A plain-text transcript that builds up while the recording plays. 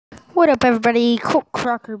What up, everybody? Colt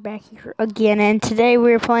Crocker back here again, and today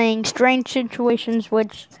we're playing Strange Situations,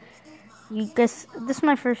 which you guess this is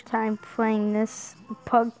my first time playing this.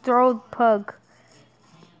 Pug, throw pug.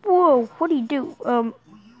 Whoa, what do you do?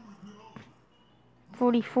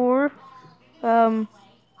 44. Okay,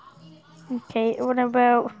 what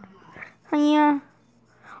about? Yeah.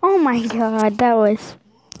 Oh my God, that was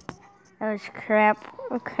crap.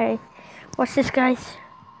 Okay, what's this, guys?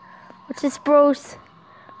 What's this, bros?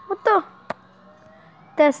 What the?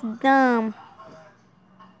 That's dumb.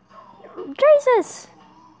 Jesus!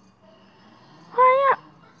 Hiya!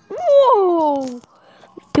 Whoa!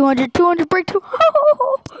 200, breakthrough.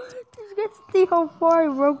 Just get to see how far I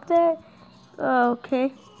broke that.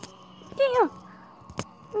 Okay. Yeah.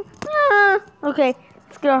 Okay,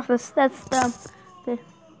 let's get off this. That's dumb. Okay.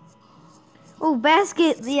 Oh,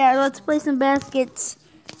 basket. Yeah, let's play some baskets.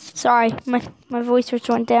 Sorry, my voice just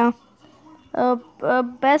went down.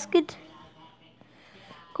 Basket.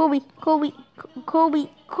 Kobe. Kobe.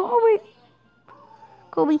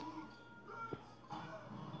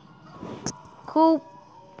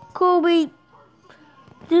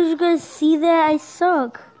 Did you guys see that? I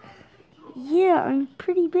suck. Yeah, I'm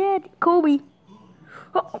pretty bad. Kobe.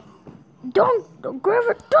 Oh, don't grab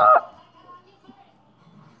it.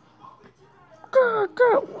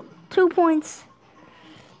 2 points.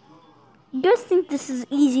 You guys think this is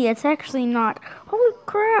easy? It's actually not. Holy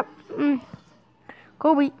crap.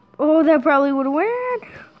 Kobe. Oh, that probably would have won.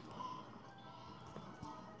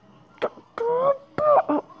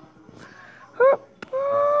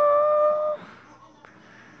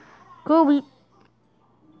 Kobe.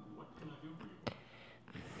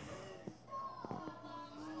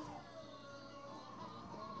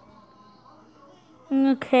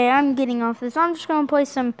 Okay, I'm getting off this. I'm just gonna play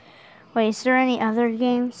some. Wait, is there any other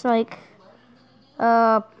games like?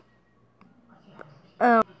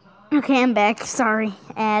 Okay, I'm back. Sorry,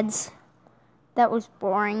 ads. That was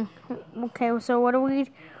boring. Okay, so what do we?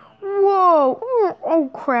 Whoa! Oh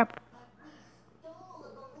crap!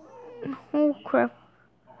 Oh crap!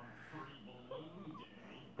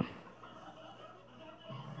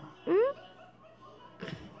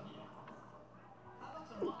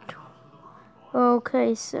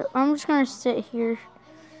 Okay, so I'm just gonna sit here.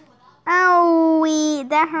 Owie,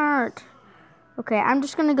 that hurt. Okay, I'm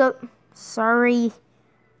just gonna go. Sorry.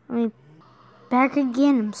 I mean, back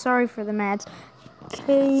again. I'm sorry for the mads.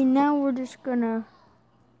 Okay, now we're just gonna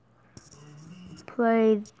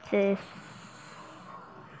play this.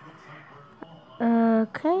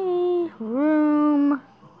 Okay, room.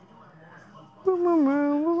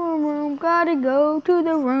 Gotta go to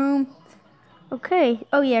the room. Okay.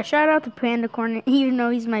 Oh yeah, shout out to Panda Corner, even though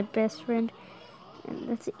he's my best friend. And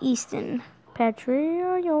that's Easton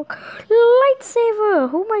Patriarch lightsaver.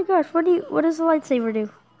 Oh my gosh, what does the lightsaver do?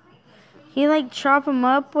 He like chop him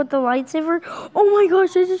up with the lightsaver. Oh my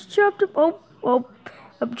gosh, I just chopped him. Oh,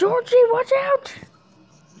 Georgie, watch out.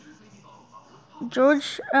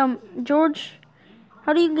 George,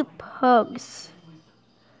 how do you get pugs?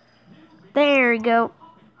 There you go,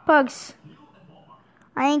 pugs.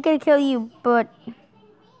 I ain't gonna kill you, but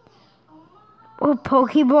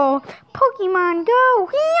Pokeball, Pokemon Go!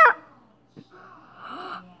 Yeah.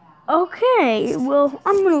 Okay, well,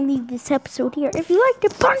 I'm gonna leave this episode here. If you liked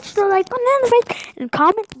it, punch the like button in the face and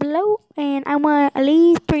comment below. And I want at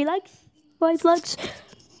least 3 likes, 5 likes,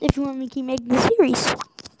 if you want me to keep making the series.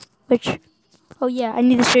 Which, oh yeah, I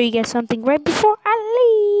need to show you guys something right before I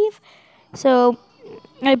leave. So,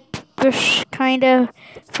 I just kind of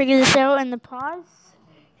figured this out in the pause.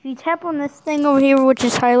 If you tap on this thing over here, which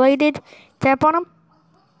is highlighted, tap on them.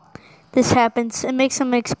 This happens. It makes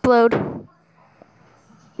them explode.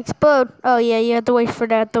 Explode. Oh yeah, you have to wait for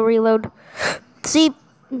that to reload. See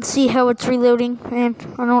how it's reloading. And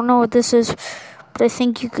I don't know what this is, but I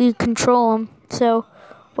think you can control them. So,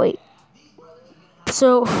 wait.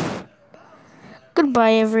 So,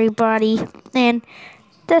 goodbye everybody. And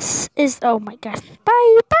this is. Oh my gosh.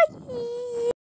 Bye.